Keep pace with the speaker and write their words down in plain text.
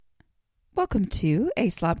Welcome to A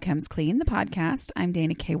Slob Comes Clean, the podcast. I'm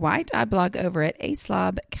Dana K. White. I blog over at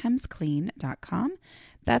aslobcomesclean.com.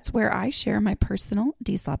 That's where I share my personal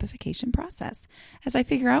deslobification process. As I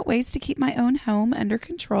figure out ways to keep my own home under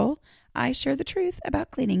control, I share the truth about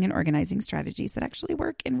cleaning and organizing strategies that actually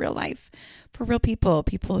work in real life for real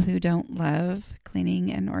people who don't love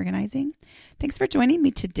cleaning and organizing. Thanks for joining me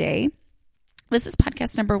today. This is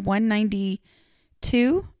podcast number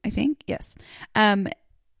 192, I think. Yes.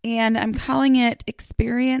 And I'm calling it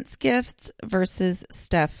experience gifts versus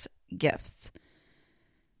stuff gifts.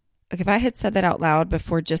 Okay, if I had said that out loud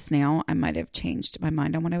before just now, I might have changed my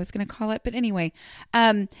mind on what I was going to call it. But anyway, so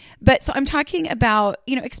I'm talking about,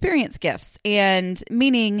 experience gifts, and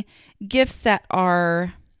meaning gifts that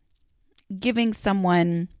are giving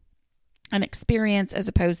someone an experience as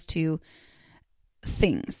opposed to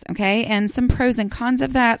things. Okay. And some pros and cons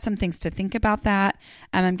of that, some things to think about that.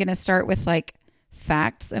 I'm going to start with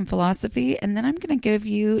facts and philosophy, and then I'm going to give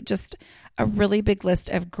you just a really big list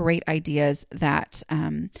of great ideas that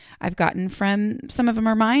I've gotten from. Some of them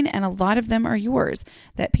are mine, and a lot of them are yours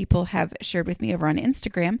that people have shared with me over on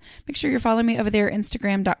Instagram. Make sure you're following me over there,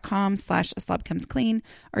 Instagram.com/aslobcomesclean,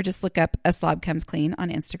 or just look up A Slob Comes Clean on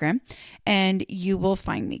Instagram, and you will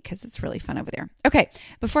find me because it's really fun over there. Okay,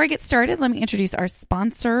 before I get started, let me introduce our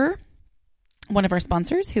sponsor, one of our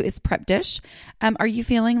sponsors, who is Prep Dish. Are you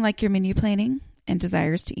feeling like your menu planning and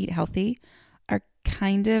desires to eat healthy are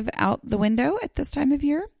kind of out the window at this time of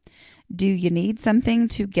year? Do you need something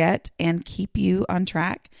to get and keep you on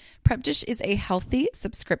track? Prep Dish is a healthy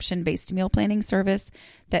subscription-based meal planning service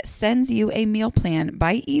that sends you a meal plan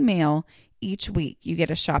by email each week. You get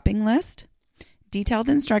a shopping list, detailed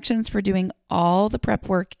instructions for doing all the prep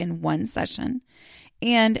work in one session,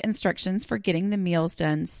 and instructions for getting the meals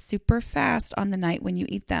done super fast on the night when you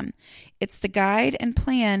eat them. It's the guide and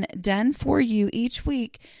plan done for you each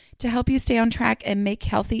week to help you stay on track and make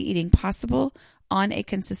healthy eating possible on a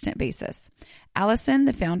consistent basis. Allison,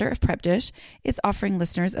 the founder of Prep Dish, is offering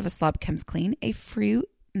listeners of A Slob Comes Clean a free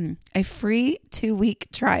 2-week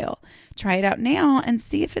trial. Try it out now and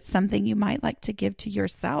see if it's something you might like to give to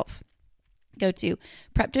yourself. Go to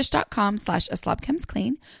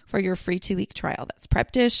prepdish.com/aslobcomesclean for your free 2-week trial. That's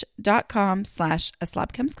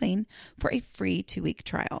prepdish.com/aslobcomesclean for a free 2-week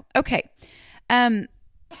trial. Okay. So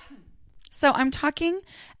I'm talking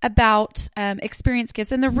about experience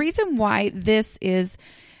gifts, and the reason why this is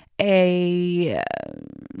a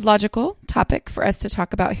logical topic for us to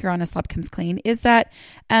talk about here on A Slob Comes Clean is that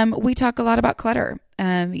we talk a lot about clutter.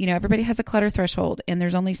 Everybody has a clutter threshold, and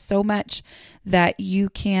there's only so much that you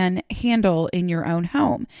can handle in your own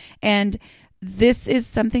home. And this is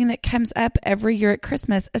something that comes up every year at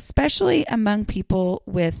Christmas, especially among people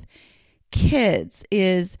with kids,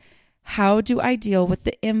 is how do I deal with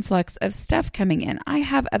the influx of stuff coming in? I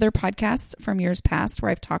have other podcasts from years past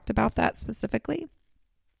where I've talked about that specifically.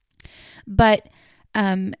 But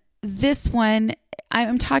this one,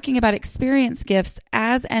 I'm talking about experience gifts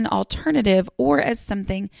as an alternative or as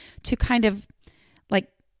something to kind of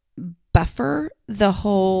buffer the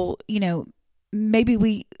whole, I'm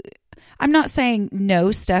not saying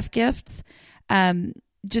no stuff gifts,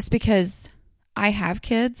 just because I have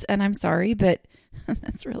kids, and I'm sorry, but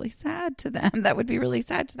that's really sad to them. That would be really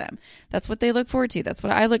sad to them. That's what they look forward to. That's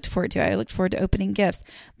what I looked forward to. I looked forward to opening gifts.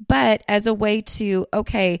 But as a way to,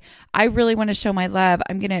 okay, I really want to show my love,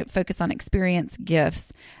 I'm going to focus on experience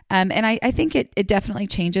gifts. And I think it definitely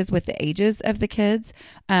changes with the ages of the kids.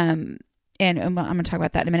 And I'm going to talk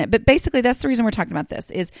about that in a minute. But basically, that's the reason we're talking about this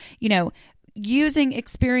is, using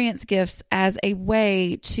experience gifts as a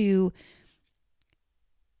way to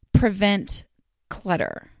prevent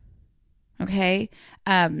clutter. Okay.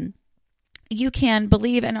 You can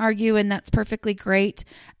believe and argue, and that's perfectly great.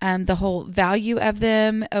 The whole value of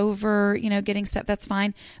them over, getting stuff, that's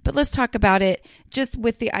fine. But let's talk about it just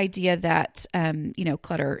with the idea that,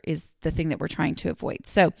 clutter is the thing that we're trying to avoid.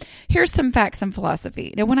 So here's some facts and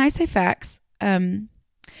philosophy. Now, when I say facts,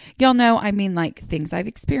 y'all know I mean things I've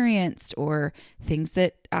experienced or things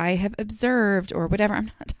that I have observed or whatever. I'm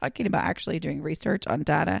not talking about actually doing research on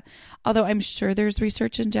data, although I'm sure there's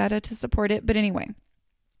research and data to support it. But anyway,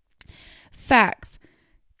 facts.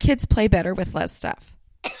 Kids play better with less stuff.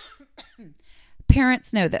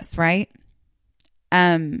 Parents know this, right?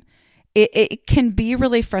 It can be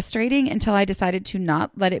really frustrating until I decided to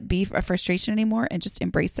not let it be a frustration anymore and just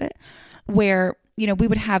embrace it, where we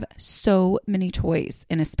would have so many toys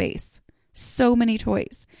in a space, so many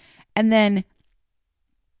toys. And then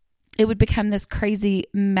it would become this crazy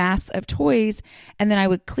mass of toys. And then I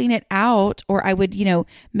would clean it out, or I would,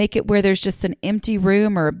 make it where there's just an empty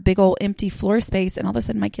room or a big old empty floor space. And all of a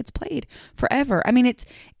sudden my kids played forever. I mean,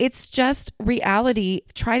 it's just reality.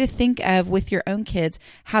 Try to think of with your own kids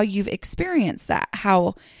how you've experienced that,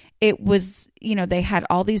 how it was, they had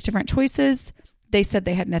all these different choices. They said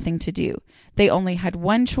they had nothing to do. They only had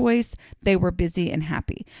one choice. They were busy and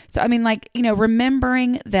happy. So, I mean,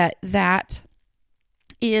 remembering that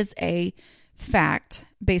is a fact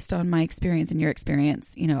based on my experience and your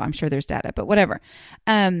experience. I'm sure there's data, but whatever.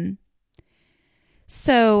 And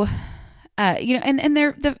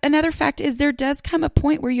another fact is there does come a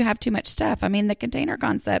point where you have too much stuff. I mean, the container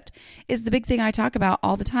concept is the big thing I talk about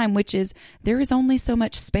all the time, which is there is only so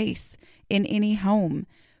much space in any home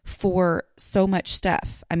for so much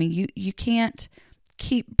stuff. I mean, you can't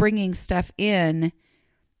keep bringing stuff in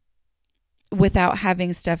without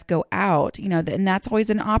having stuff go out, and that's always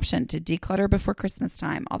an option to declutter before Christmas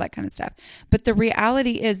time, all that kind of stuff. But the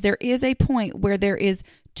reality is there is a point where there is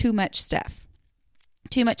too much stuff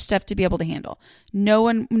to be able to handle.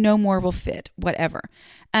 No more will fit, whatever.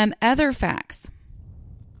 Other facts.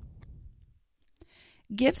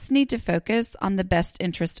 Gifts need to focus on the best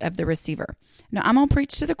interest of the receiver. Now, I'm going to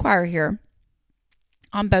preach to the choir here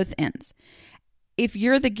on both ends. If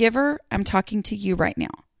you're the giver, I'm talking to you right now.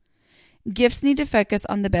 Gifts need to focus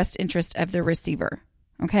on the best interest of the receiver.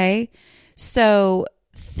 Okay? So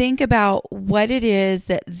think about what it is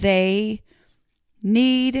that they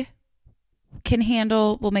need, can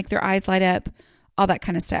handle, will make their eyes light up, all that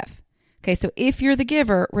kind of stuff. Okay, so if you're the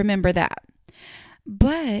giver, remember that.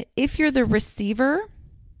 But if you're the receiver,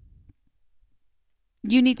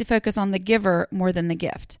 you need to focus on the giver more than the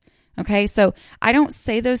gift. Okay, so I don't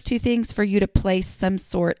say those two things for you to place some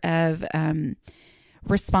sort of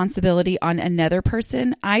responsibility on another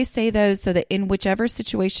person. I say those so that in whichever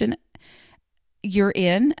situation you're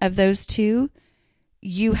in of those two,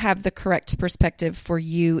 you have the correct perspective for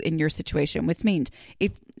you in your situation, which means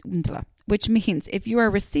if you are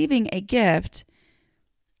receiving a gift,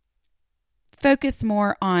 focus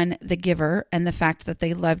more on the giver and the fact that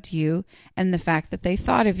they loved you and the fact that they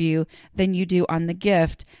thought of you than you do on the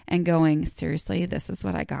gift and going, seriously, this is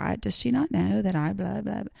what I got. Does she not know that I blah,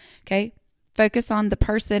 blah, blah? Okay. Focus on the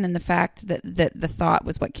person and the fact that the thought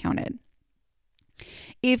was what counted.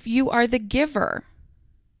 If you are the giver,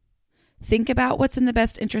 think about what's in the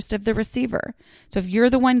best interest of the receiver. So if you're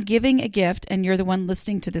the one giving a gift and you're the one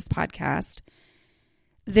listening to this podcast,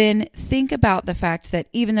 then think about the fact that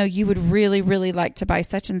even though you would really, really like to buy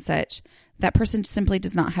such and such, that person simply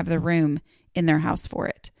does not have the room in their house for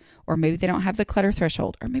it. Or maybe they don't have the clutter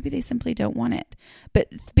threshold, or maybe they simply don't want it. But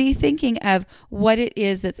be thinking of what it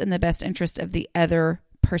is that's in the best interest of the other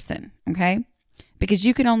person, okay? Because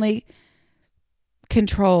you can only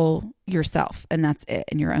control yourself, and that's it,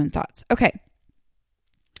 and your own thoughts. Okay.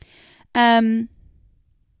 I'm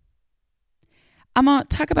going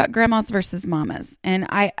to talk about grandmas versus mamas. And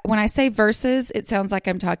when I say versus, it sounds like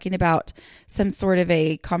I'm talking about some sort of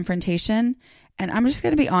a confrontation. And I'm just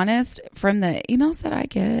going to be honest, from the emails that I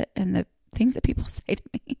get and the things that people say to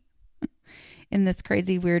me in this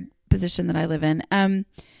crazy, weird position that I live in,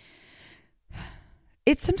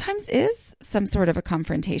 it sometimes is some sort of a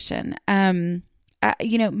confrontation.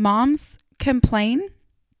 Moms complain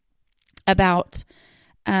about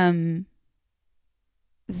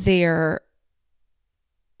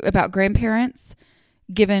about grandparents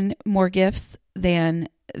given more gifts than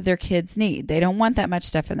their kids need. They don't want that much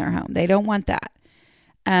stuff in their home. They don't want that.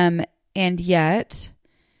 And yet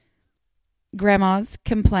grandmas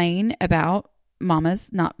complain about mamas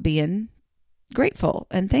not being grateful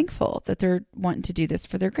and thankful that they're wanting to do this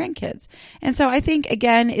for their grandkids. And so I think,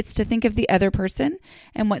 again, it's to think of the other person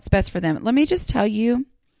and what's best for them. Let me just tell you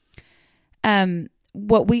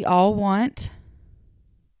what we all want.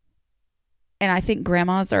 And I think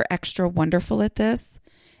grandmas are extra wonderful at this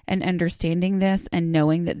and understanding this and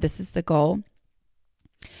knowing that this is the goal.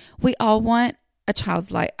 We all want a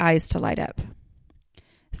child's eyes to light up,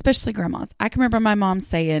 especially grandmas. I can remember my mom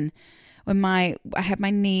saying when I had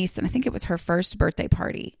my niece, and I think it was her first birthday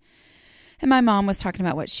party, and my mom was talking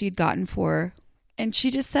about what she'd gotten for her, and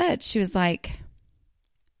she just said, she was like,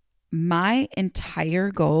 my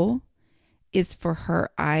entire goal is for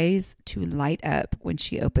her eyes to light up when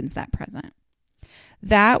she opens that present.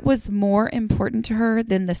 That was more important to her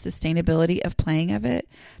than the sustainability of playing with it.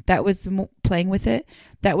 That was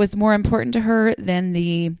more important to her than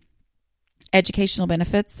the educational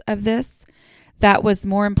benefits of this. That was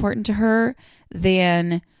more important to her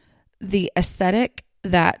than the aesthetic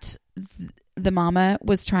that the mama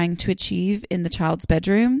was trying to achieve in the child's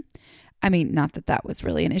bedroom. I mean, not that that was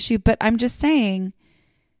really an issue, but I'm just saying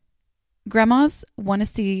grandmas want to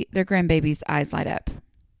see their grandbabies' eyes light up.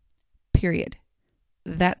 Period.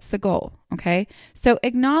 That's the goal. Okay. So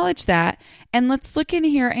acknowledge that. And let's look in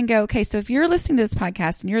here and go, okay, so if you're listening to this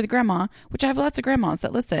podcast and you're the grandma, which I have lots of grandmas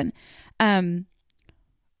that listen,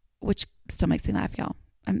 which still makes me laugh, y'all.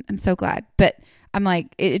 I'm so glad. But I'm like,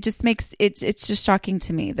 it just makes it's just shocking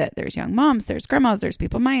to me that there's young moms, there's grandmas, there's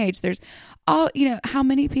people my age, there's all, how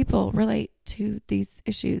many people relate to these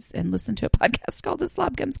issues and listen to a podcast called The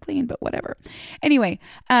Slob Comes Clean, but whatever. Anyway,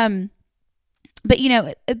 but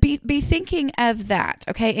be thinking of that,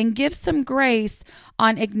 okay? And give some grace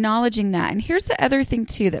on acknowledging that. And here's the other thing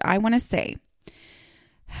too that I want to say.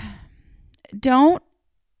 Don't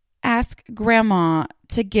ask grandma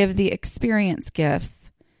to give the experience gifts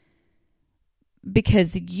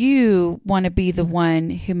because you want to be the one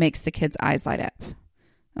who makes the kids' eyes light up.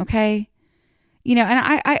 Okay?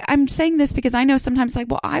 And I'm saying this because I know sometimes like,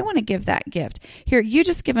 well, I want to give that gift. Here, you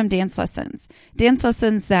just give them dance lessons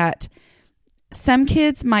that some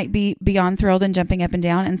kids might be beyond thrilled and jumping up and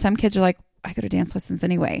down. And some kids are like, I go to dance lessons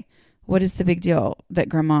anyway. What is the big deal that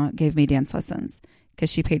grandma gave me dance lessons? Because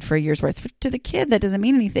she paid for a year's worth. To the kid, that doesn't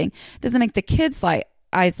mean anything. It doesn't make the kids'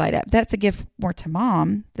 eyes light up. That's a gift more to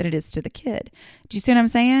mom than it is to the kid. Do you see what I'm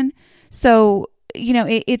saying? So,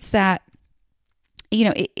 it's that,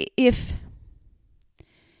 if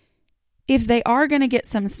they are going to get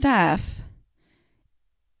some stuff,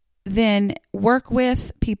 then work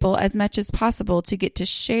with people as much as possible to get to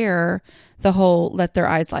share the whole let their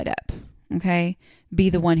eyes light up. Okay? Be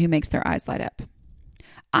the one who makes their eyes light up.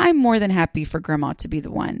 I'm more than happy for grandma to be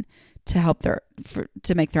the one to help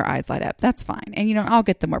to make their eyes light up. That's fine. And I'll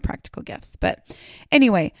get the more practical gifts. But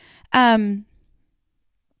anyway, a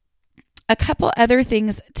couple other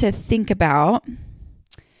things to think about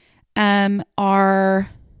are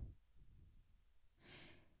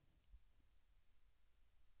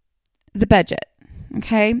the budget.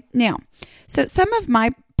 Okay. Now, so some of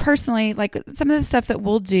my personally, like some of the stuff that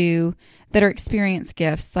we'll do that are experience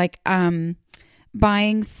gifts, like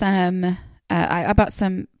buying some, I bought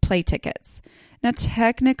some play tickets. Now,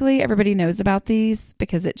 technically, everybody knows about these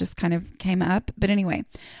because it just kind of came up. But anyway,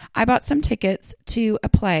 I bought some tickets to a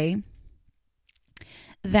play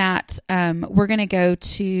that we're going to go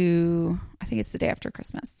to, I think it's the day after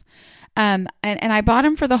Christmas. And I bought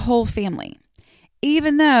them for the whole family.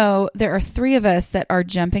 Even though there are 3 of us that are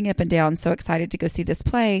jumping up and down, so excited to go see this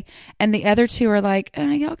play, and the other 2 are like,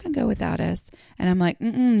 y'all can go without us. And I'm like,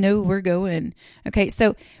 no, we're going. Okay,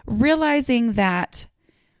 so realizing that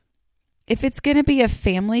if it's going to be a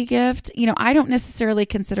family gift, I don't necessarily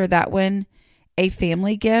consider that one a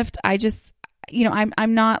family gift. I just,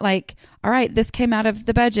 I'm not like, all right, this came out of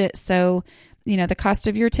the budget, so the cost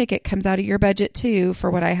of your ticket comes out of your budget too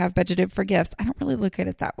for what I have budgeted for gifts. I don't really look at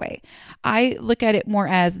it that way. I look at it more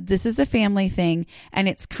as this is a family thing and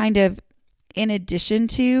it's kind of in addition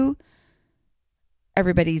to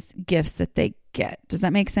everybody's gifts that they get. Does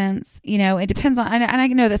that make sense? It depends on, and I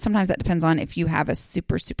know that sometimes that depends on if you have a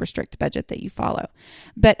super, super strict budget that you follow.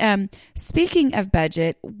 But speaking of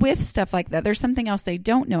budget, with stuff like that, there's something else they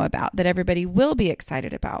don't know about that everybody will be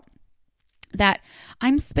excited about. That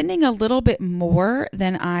I'm spending a little bit more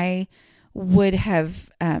than I would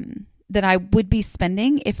have, that I would be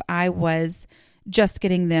spending if I was just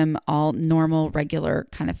getting them all normal, regular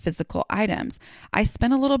kind of physical items. I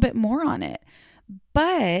spent a little bit more on it,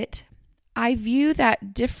 but I view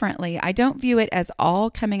that differently. I don't view it as all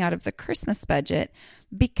coming out of the Christmas budget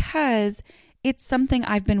because it's something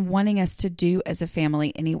I've been wanting us to do as a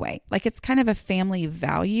family anyway. Like it's kind of a family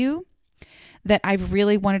value that I've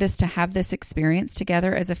really wanted us to have this experience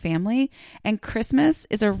together as a family. And Christmas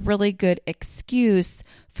is a really good excuse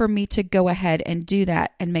for me to go ahead and do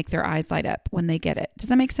that and make their eyes light up when they get it. Does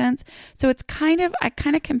that make sense? So it's I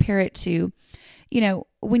kind of compare it to,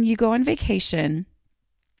 when you go on vacation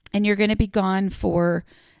and you're going to be gone for,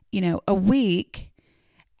 a week.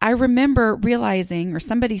 I remember realizing or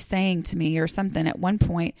somebody saying to me or something at one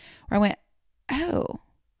point where I went, oh,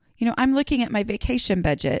 I'm looking at my vacation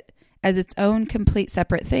budget as its own complete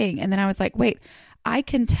separate thing. And then I was like, wait, I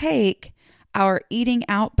can take our eating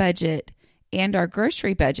out budget and our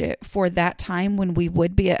grocery budget for that time when we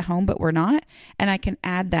would be at home, but we're not. And I can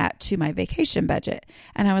add that to my vacation budget.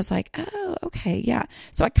 And I was like, oh, okay. Yeah.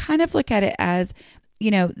 So I kind of look at it as,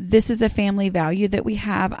 this is a family value that we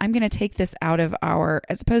have. I'm going to take this out of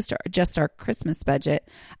as opposed to just our Christmas budget,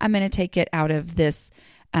 I'm going to take it out of this,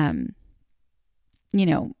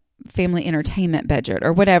 family entertainment budget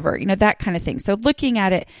or whatever, that kind of thing. So looking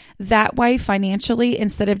at it that way financially,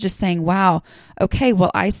 instead of just saying, wow, okay,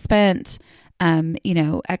 well, I spent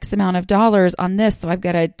X amount of dollars on this. So I've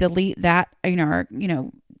got to delete that, or,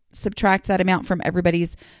 subtract that amount from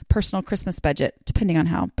everybody's personal Christmas budget, depending on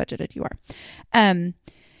how budgeted you are.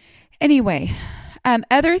 Anyway,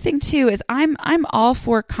 other thing too is I'm all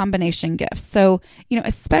for combination gifts. So,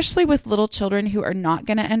 especially with little children who are not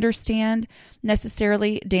going to understand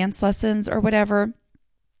necessarily dance lessons or whatever.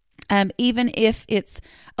 Even if it's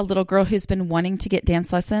a little girl who's been wanting to get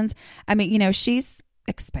dance lessons, she's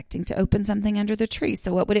expecting to open something under the tree.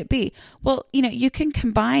 So what would it be? Well, you can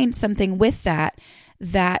combine something with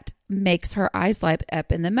that makes her eyes light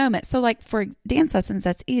up in the moment. So like for dance lessons,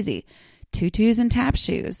 that's easy. Tutus and tap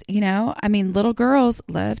shoes, little girls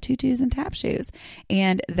love tutus and tap shoes,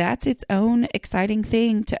 and that's its own exciting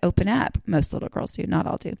thing to open up. Most little girls do, not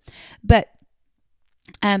all do. But,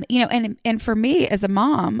 and for me as a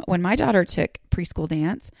mom, when my daughter took preschool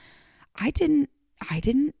dance, I didn't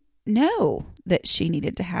know that she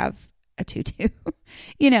needed to have a tutu.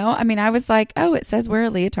 I was like, oh, it says wear a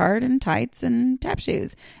leotard and tights and tap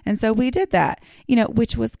shoes. And so we did that,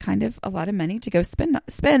 which was kind of a lot of money to go spend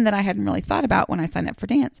that I hadn't really thought about when I signed up for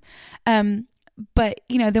dance. But,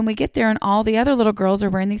 then we get there and all the other little girls are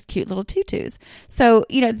wearing these cute little tutus. So,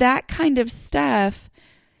 that kind of stuff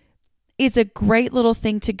is a great little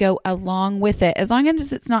thing to go along with it, as long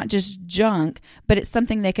as it's not just junk, but it's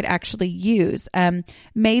something they could actually use.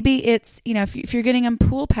 Maybe it's, if you're getting them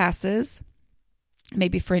pool passes,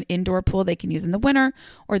 maybe for an indoor pool they can use in the winter,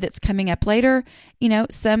 or that's coming up later,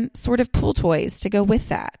 some sort of pool toys to go with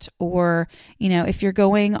that. Or, if you're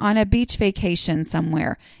going on a beach vacation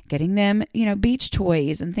somewhere, getting them, beach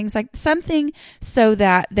toys and things like something so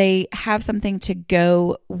that they have something to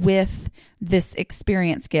go with this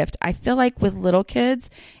experience gift. I feel like with little kids,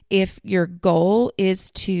 if your goal is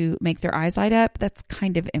to make their eyes light up, that's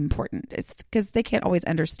kind of important. It's because they can't always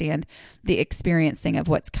understand the experience thing of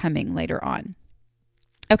what's coming later on.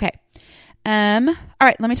 Okay. All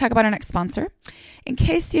right. Let me talk about our next sponsor. In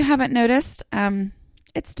case you haven't noticed,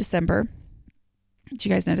 it's December. Did you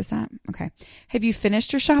guys notice that? Okay. Have you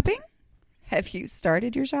finished your shopping? Have you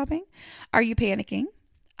started your shopping? Are you panicking?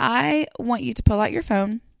 I want you to pull out your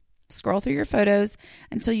phone, scroll through your photos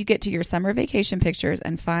until you get to your summer vacation pictures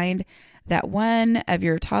and find that one of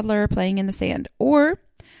your toddler playing in the sand, or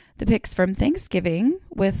the pics from Thanksgiving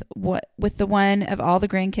with the one of all the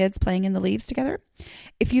grandkids playing in the leaves together.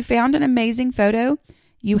 If you found an amazing photo,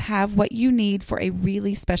 you have what you need for a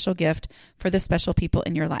really special gift for the special people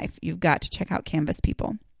in your life. You've got to check out Canvas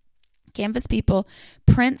People. Canvas People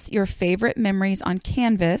prints your favorite memories on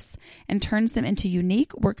canvas and turns them into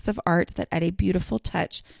unique works of art that add a beautiful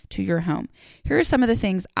touch to your home. Here are some of the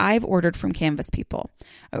things I've ordered from Canvas People.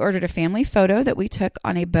 I ordered a family photo that we took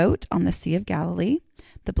on a boat on the Sea of Galilee.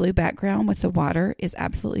 The blue background with the water is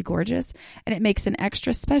absolutely gorgeous, and it makes an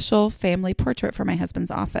extra special family portrait for my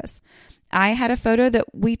husband's office. I had a photo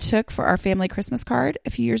that we took for our family Christmas card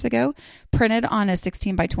a few years ago, printed on a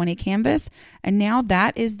 16 by 20 canvas, and now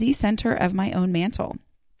that is the center of my own mantle.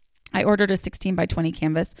 I ordered a 16 by 20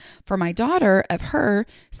 canvas for my daughter of her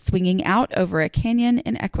swinging out over a canyon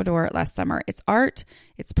in Ecuador last summer. It's art,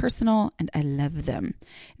 it's personal, and I love them.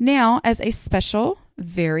 Now, as a special,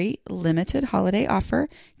 very limited holiday offer,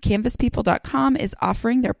 canvaspeople.com is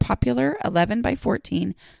offering their popular 11 by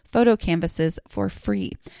 14 photo canvases for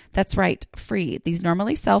free. That's right, free. These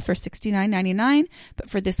normally sell for $69.99, but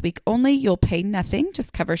for this week only, you'll pay nothing,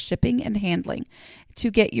 just cover shipping and handling. To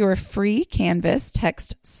get your free canvas,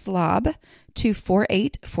 text SLOB to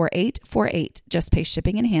 484848. Just pay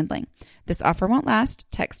shipping and handling. This offer won't last.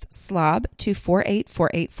 Text SLOB to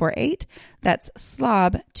 484848. That's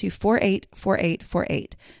SLOB to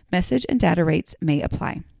 484848. Message and data rates may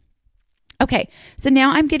apply. Okay, so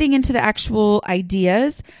now I'm getting into the actual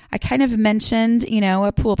ideas. I kind of mentioned,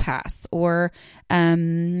 a pool pass or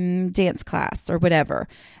dance class or whatever.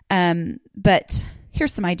 But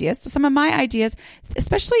here's some ideas. So some of my ideas,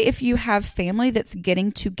 especially if you have family that's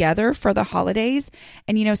getting together for the holidays,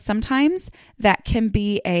 and sometimes that can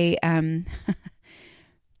be a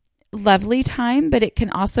lovely time, but it can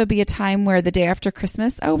also be a time where the day after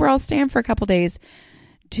Christmas, we're all staying for a couple days.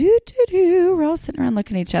 We're all sitting around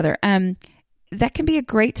looking at each other. That can be a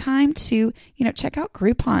great time to, check out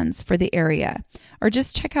Groupons for the area, or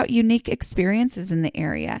just check out unique experiences in the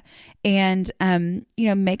ip and,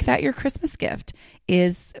 make that your Christmas gift.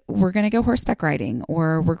 We're going to go horseback riding,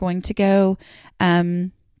 or we're going to go,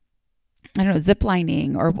 zip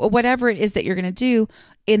lining, or whatever it is that you're going to do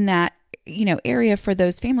in that, area for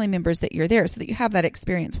those family members that you're there, so that you have that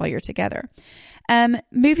experience while you're together.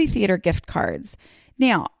 Movie theater gift cards.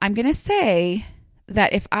 Now, I'm going to say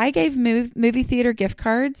that if I gave movie theater gift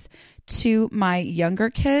cards to my younger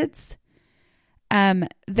kids,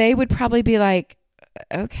 they would probably be like,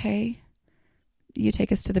 okay, you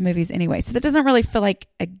take us to the movies anyway. So that doesn't really feel like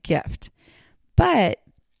a gift, but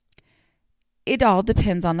it all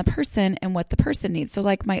depends on the person and what the person needs. So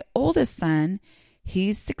like my oldest son,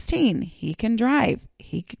 he's 16. He can drive.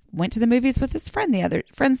 He went to the movies with his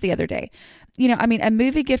friends the other day. A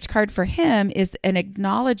movie gift card for him is an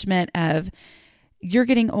acknowledgement of you're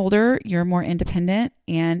getting older, you're more independent,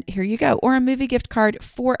 and here you go. Or a movie gift card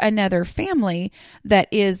for another family that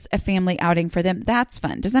is a family outing for them. That's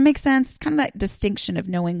fun. Does that make sense? It's kind of that distinction of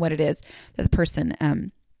knowing what it is that the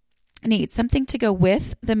person needs. Something to go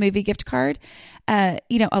with the movie gift card. A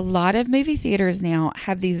lot of movie theaters now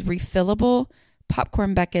have these refillable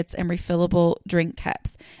popcorn buckets and refillable drink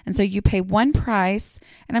cups. And so you pay one price,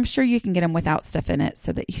 and I'm sure you can get them without stuff in it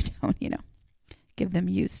so that you don't, give them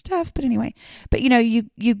used stuff. But anyway,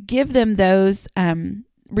 you give them those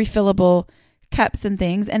refillable cups and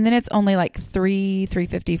things, and then it's only like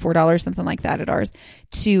 $3.50, $4, something like that at ours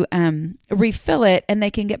to refill it, and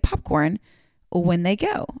they can get popcorn when they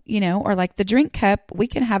go, or like the drink cup, we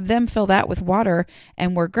can have them fill that with water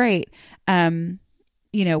and we're great.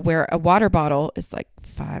 Where a water bottle is like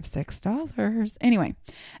 $5, $6. Anyway,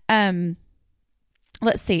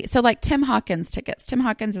 let's see. So like Tim Hawkins tickets. Tim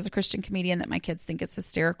Hawkins is a Christian comedian that my kids think is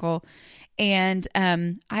hysterical. And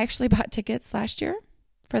I actually bought tickets last year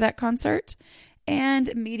for that concert. And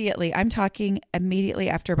immediately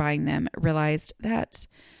after buying them, realized that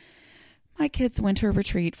my kids' winter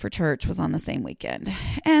retreat for church was on the same weekend.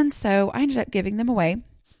 And so I ended up giving them away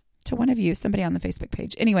to one of you, somebody on the Facebook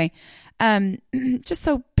page. Anyway, just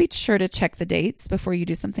so be sure to check the dates before you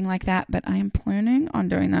do something like that. But I am planning on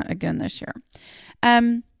doing that again this year.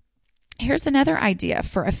 Here's another idea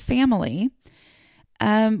for a family,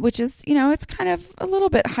 which is, it's kind of a little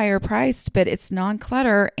bit higher priced, but it's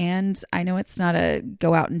non-clutter. And I know it's not a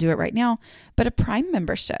go out and do it right now, but a Prime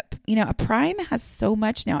membership. A Prime has so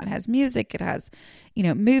much now. It has music. It has,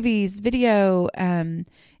 movies, video.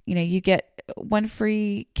 You get one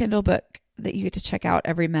free Kindle book that you get to check out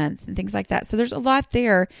every month and things like that. So there's a lot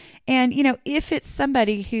there. And, if it's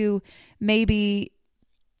somebody who maybe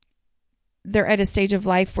they're at a stage of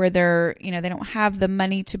life where they're, they don't have the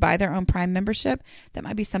money to buy their own Prime membership, that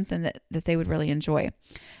might be something that they would really enjoy.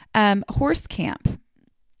 Horse camp.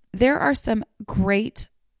 There are some great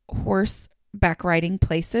horseback riding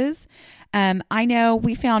places. I know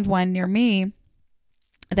we found one near me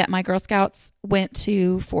that my Girl Scouts went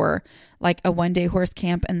to for like a 1-day horse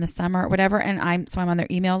camp in the summer or whatever. And I'm on their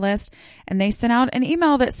email list, and they sent out an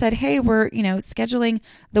email that said, hey, we're, scheduling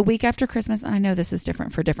the week after Christmas. And I know this is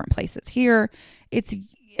different for different places. Here, it's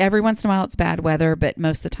every once in a while it's bad weather, but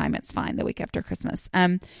most of the time it's fine the week after Christmas.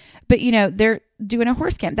 But they're doing a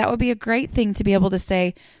horse camp. That would be a great thing to be able to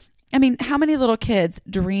say, how many little kids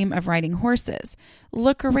dream of riding horses?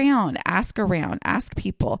 Look around, ask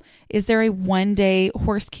people. Is there a 1-day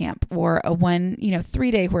horse camp or a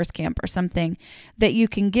 3-day horse camp or something that you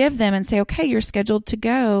can give them and say, okay, you're scheduled to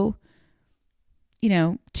go,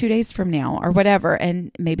 2 days from now or whatever.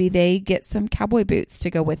 And maybe they get some cowboy boots to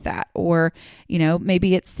go with that. Or,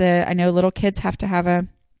 maybe it's I know little kids have to have a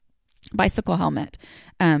bicycle helmet,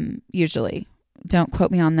 usually. Don't quote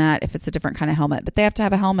me on that if it's a different kind of helmet, but they have to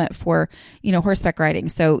have a helmet for, horseback riding.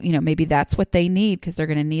 So, maybe that's what they need because they're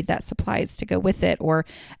going to need that supplies to go with it, or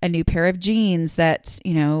a new pair of jeans that,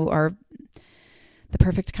 are the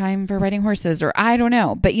perfect kind for riding horses, or I don't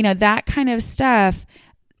know. But, that kind of stuff,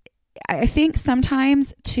 I think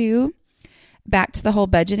sometimes too, back to the whole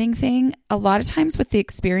budgeting thing, a lot of times with the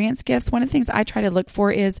experience gifts, one of the things I try to look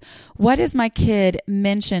for is what is my kid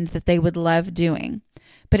mentioned that they would love doing?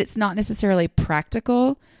 But it's not necessarily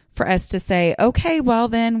practical for us to say, okay, well,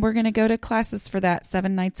 then we're going to go to classes for that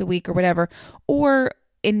 7 nights a week or whatever. Or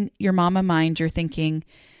in your mama mind, you're thinking,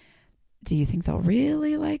 do you think they'll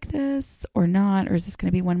really like this or not? Or is this going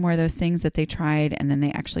to be one more of those things that they tried and then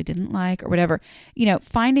they actually didn't like or whatever?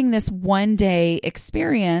 Finding this 1-day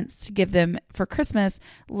experience to give them for Christmas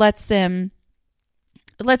lets it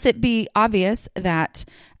be obvious that,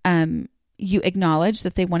 you acknowledge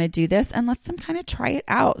that they want to do this and lets them kind of try it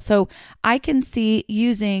out. So I can see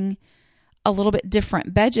using a little bit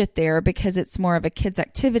different budget there because it's more of a kids'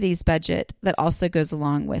 activities budget that also goes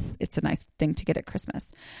along with it's a nice thing to get at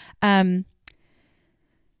Christmas. Okay,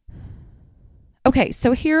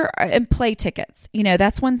 so here are play tickets.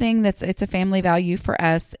 That's one thing it's a family value for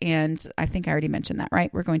us. And I think I already mentioned that,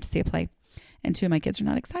 right? We're going to see a play. And 2 of my kids are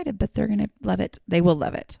not excited, but they're going to love it. They will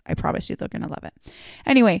love it. I promise you they're going to love it.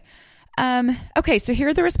 Anyway, okay, so here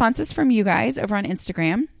are the responses from you guys over on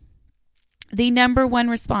Instagram. The number one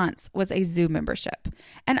response was a zoo membership.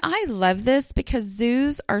 And I love this because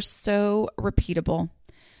zoos are so repeatable.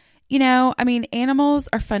 You know, I mean, animals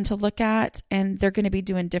are fun to look at, and they're going to be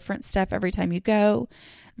doing different stuff every time you go.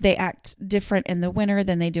 They act different in the winter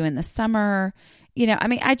than they do in the summer. You know, I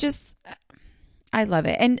mean, I love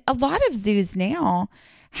it. And a lot of zoos now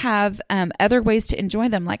have other ways to enjoy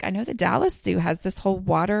them. Like I know the Dallas Zoo has this whole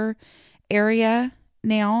water area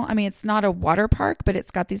now. I mean, it's not a water park, but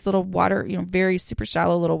it's got these little water, you know, very super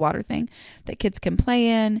shallow little water thing that kids can play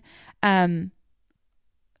in.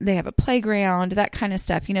 They have a playground, that kind of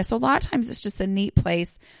stuff, you know, so a lot of times it's just a neat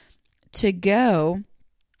place to go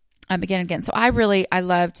again. So I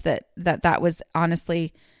loved that was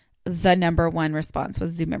honestly the number one response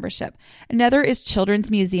was zoo membership. Another is children's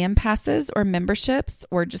museum passes or memberships,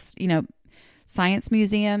 or just, you know, science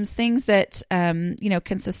museums, things that, you know,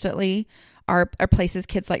 consistently are places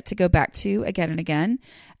kids like to go back to again and again.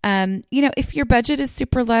 You know, if your budget is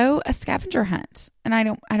super low, a scavenger hunt. And I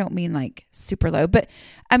don't mean like super low, but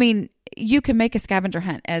I mean, you can make a scavenger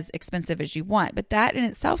hunt as expensive as you want, but that in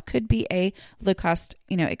itself could be a low cost,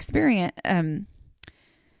 you know, experience.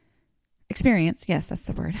 Yes, that's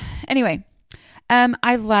the word. Anyway,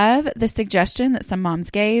 I love the suggestion that some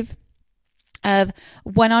moms gave of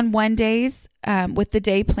one-on-one days, with the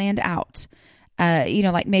day planned out. You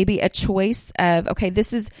know, like maybe a choice of, okay,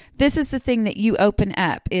 this is the thing that you open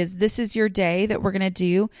up, this is your day that we're going to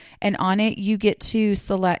do. And on it, you get to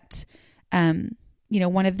select, you know,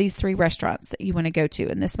 one of these 3 restaurants that you want to go to.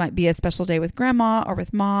 And this might be a special day with grandma or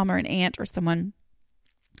with mom or an aunt or someone.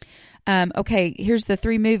 Okay, here's the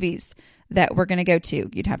 3 movies that we're going to go to.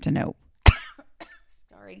 You'd have to know.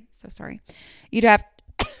 Sorry. You'd have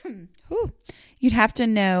to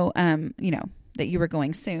know, you know, that you were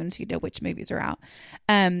going soon, so you know which movies are out.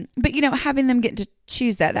 But, you know, having them get to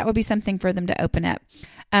choose that would be something for them to open up.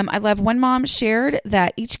 I love one mom shared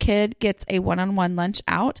that each kid gets a one-on-one lunch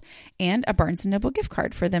out and a Barnes & Noble gift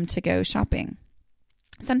card for them to go shopping.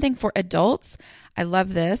 Something for adults. I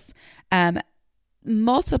love this.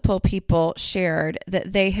 Multiple people shared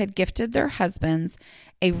that they had gifted their husbands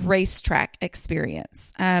a racetrack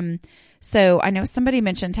experience. So I know somebody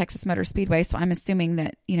mentioned Texas Motor Speedway, so I'm assuming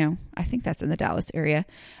that, you know, I think that's in the Dallas area.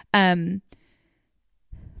 But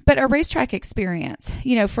a racetrack experience,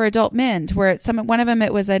 you know, for adult men, where one of them,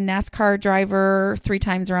 it was a NASCAR driver 3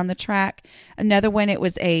 times around the track. Another one, it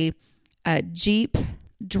was a Jeep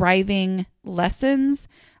driving lessons,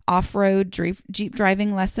 off-road Jeep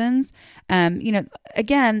driving lessons. You know,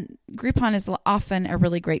 again, Groupon is often a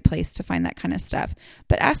really great place to find that kind of stuff,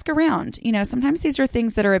 but ask around. You know, sometimes these are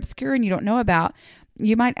things that are obscure and you don't know about.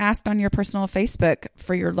 You might ask on your personal Facebook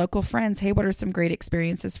for your local friends, hey, what are some great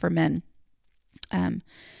experiences for men?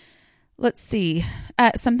 Let's see.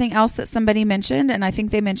 Something else that somebody mentioned, and I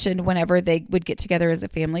think they mentioned whenever they would get together as a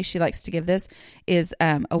family, she likes to give this, is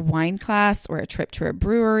a wine class or a trip to a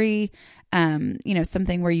brewery. You know,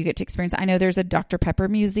 something where you get to experience. I know there's a Dr. Pepper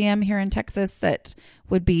museum here in Texas that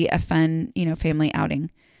would be a fun, you know, family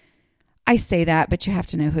outing. I say that, but you have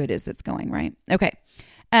to know who it is that's going, right? Okay.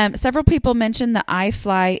 Several people mentioned the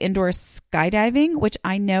iFly indoor skydiving, which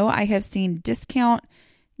I know I have seen discount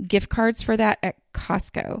gift cards for that at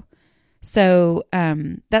Costco. So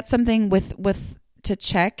that's something with to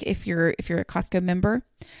check if you're a Costco member,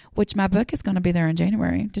 which my book is going to be there in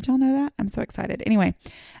January. Did y'all know that? I'm so excited. Anyway,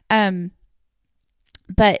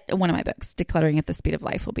 but one of my books, Decluttering at the Speed of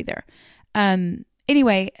Life, will be there.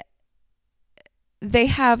 Anyway, they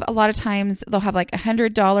have a lot of times they'll have like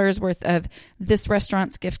 $100 worth of this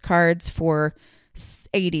restaurant's gift cards for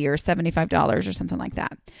 $80 or $75 or something like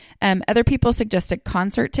that. Other people suggested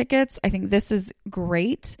concert tickets. I think this is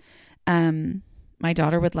great. My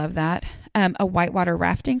daughter would love that. A whitewater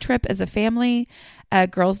rafting trip as a family, a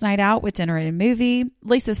girls' night out with dinner and a movie.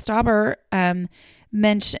 Lisa Stauber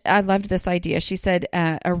mentioned, I loved this idea. She said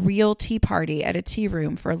a real tea party at a tea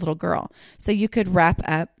room for a little girl. So you could wrap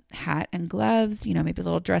up hat and gloves, you know, maybe a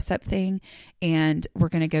little dress up thing. And we're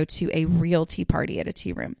going to go to a real tea party at a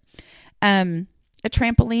tea room. A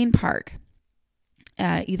trampoline park,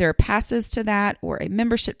 either passes to that or a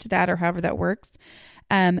membership to that or however that works.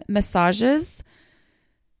 Massages.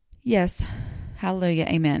 Yes. Hallelujah.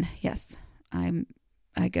 Amen. Yes.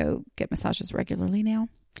 I go get massages regularly now.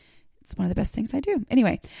 It's one of the best things I do.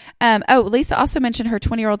 Anyway. Lisa also mentioned her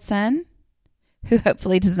 20-year-old son, who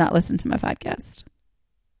hopefully does not listen to my podcast,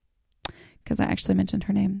 because I actually mentioned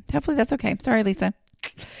her name. Hopefully that's okay. Sorry, Lisa.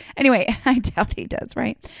 Anyway, I doubt he does,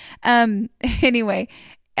 right? Anyway,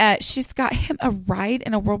 she's got him a ride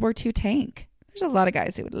in a World War II tank. There's a lot of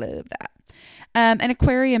guys who would love that. An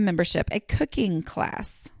aquarium membership, a cooking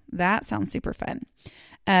class. That sounds super fun.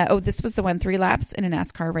 This was the one, 3 laps in a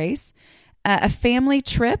NASCAR race. A family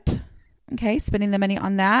trip. Okay, spending the money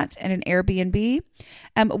on that and an Airbnb.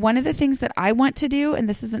 One of the things that I want to do, and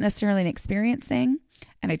this isn't necessarily an experience thing,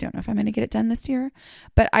 and I don't know if I'm going to get it done this year,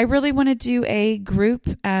 but I really want to do a group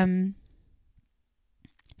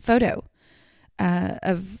photo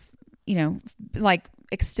of, like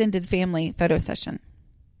extended family photo session.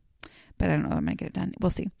 But I don't know if I'm going to get it done.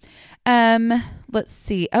 We'll see. Let's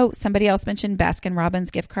see. Oh, somebody else mentioned Baskin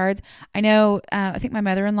Robbins gift cards. I know, I think my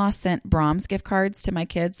mother-in-law sent Brahms gift cards to my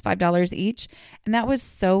kids, $5 each. And that was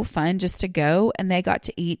so fun just to go. And they got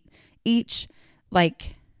to eat each,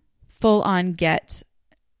 like, full on get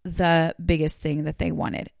the biggest thing that they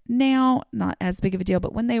wanted. Now, not as big of a deal,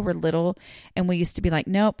 but when they were little and we used to be like,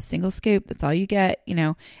 nope, single scoop, that's all you get.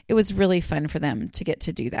 It was really fun for them to get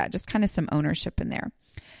to do that. Just kind of some ownership in there.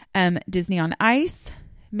 Disney on Ice,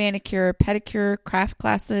 manicure, pedicure, craft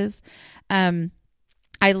classes. I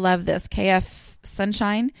love this. KF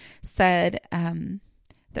Sunshine said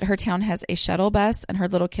that her town has a shuttle bus and her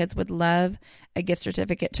little kids would love a gift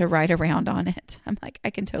certificate to ride around on it. I'm like, I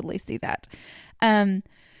can totally see that.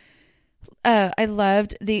 I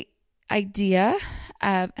loved the idea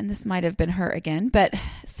of, and this might have been her again, but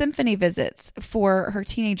symphony visits for her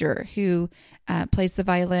teenager who plays the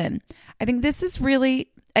violin. I think this is really,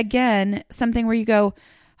 again, something where you go,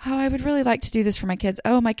 oh, I would really like to do this for my kids.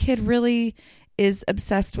 Oh, my kid really is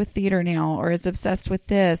obsessed with theater now or is obsessed with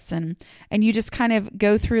this. And you just kind of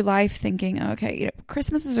go through life thinking, okay,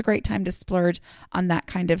 Christmas is a great time to splurge on that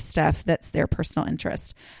kind of stuff that's their personal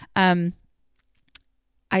interest.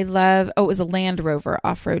 I love, it was a Land Rover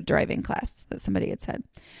off-road driving class that somebody had said.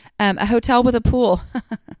 A hotel with a pool.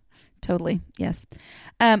 Totally, yes.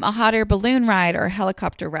 A hot air balloon ride or a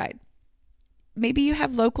helicopter ride. Maybe you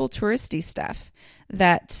have local touristy stuff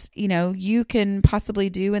that, you can possibly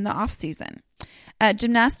do in the off season.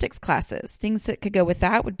 Gymnastics classes, things that could go with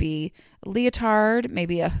that would be leotard,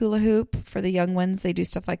 maybe a hula hoop for the young ones. They do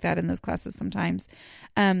stuff like that in those classes sometimes.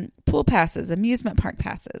 Pool passes, amusement park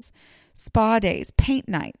passes, spa days, paint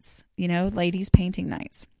nights, ladies painting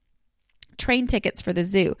nights. Train tickets for the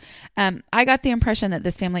zoo. I got the impression that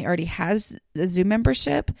this family already has a zoo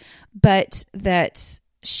membership, but that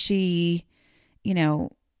she,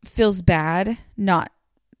 feels bad not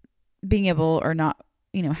being able or not,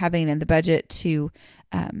 having in the budget to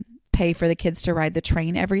pay for the kids to ride the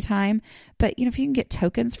train every time. But, if you can get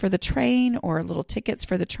tokens for the train or little tickets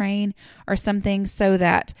for the train or something so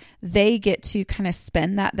that they get to kind of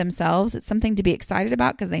spend that themselves, it's something to be excited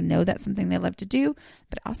about because they know that's something they love to do,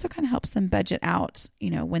 but it also kind of helps them budget out,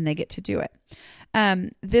 when they get to do it.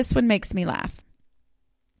 This one makes me laugh.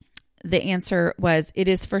 The answer was, it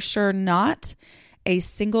is for sure not a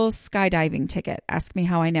single skydiving ticket. Ask me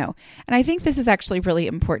how I know. And I think this is actually really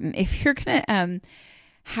important. If you're going to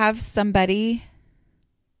have somebody,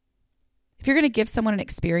 if you're going to give someone an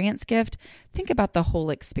experience gift, think about the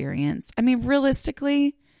whole experience. I mean,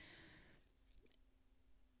 realistically,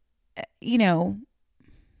 there's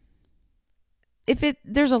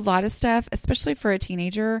a lot of stuff, especially for a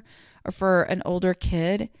teenager or for an older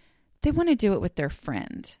kid, they want to do it with their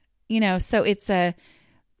friend. So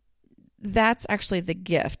that's actually the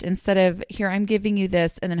gift. Instead of, here, I'm giving you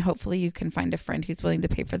this, and then hopefully you can find a friend who's willing to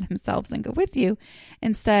pay for themselves and go with you.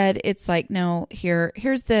 Instead, it's like, no,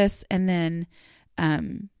 here's this, and then,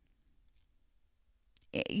 and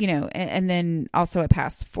then also a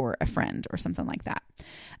pass for a friend or something like that.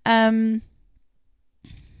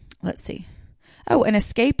 Let's see. Oh, an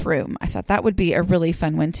escape room. I thought that would be a really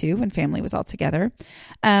fun one too when family was all together.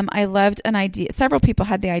 I loved an idea. Several people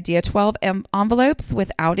had the idea, 12 envelopes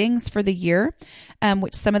with outings for the year,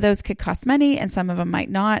 which some of those could cost money and some of them might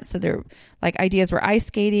not. So they're like ideas were ice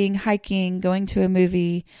skating, hiking, going to a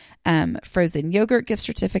movie, frozen yogurt gift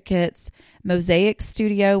certificates, Mosaic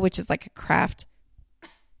Studio, which is like a craft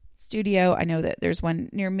studio. I know that there's one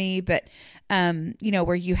near me, but,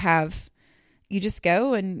 where you just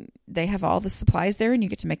go and they have all the supplies there and you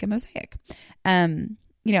get to make a mosaic. And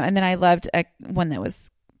then I loved one that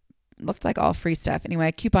looked like all free stuff. Anyway,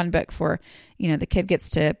 a coupon book for, the kid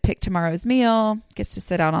gets to pick tomorrow's meal, gets to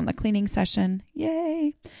sit out on the cleaning session.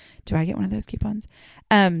 Yay. Do I get one of those coupons?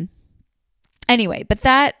 Anyway, but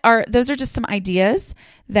those are just some ideas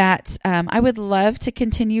that I would love to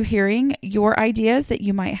continue hearing your ideas that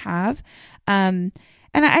you might have.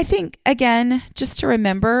 And I think, again, just to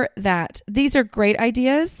remember that these are great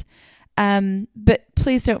ideas, but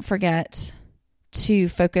please don't forget to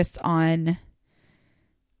focus on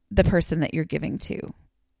the person that you're giving to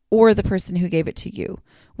or the person who gave it to you.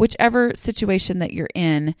 Whichever situation that you're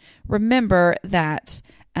in, remember that,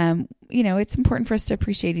 it's important for us to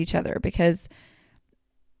appreciate each other because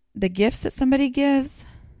the gifts that somebody gives,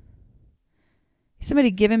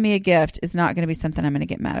 somebody giving me a gift is not going to be something I'm going to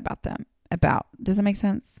get mad about. Does that make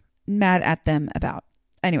sense? Mad at them about.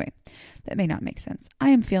 Anyway, that may not make sense. I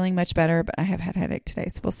am feeling much better, but I have had a headache today,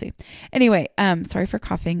 so we'll see. Anyway, sorry for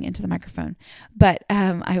coughing into the microphone, but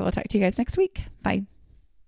I will talk to you guys next week. Bye.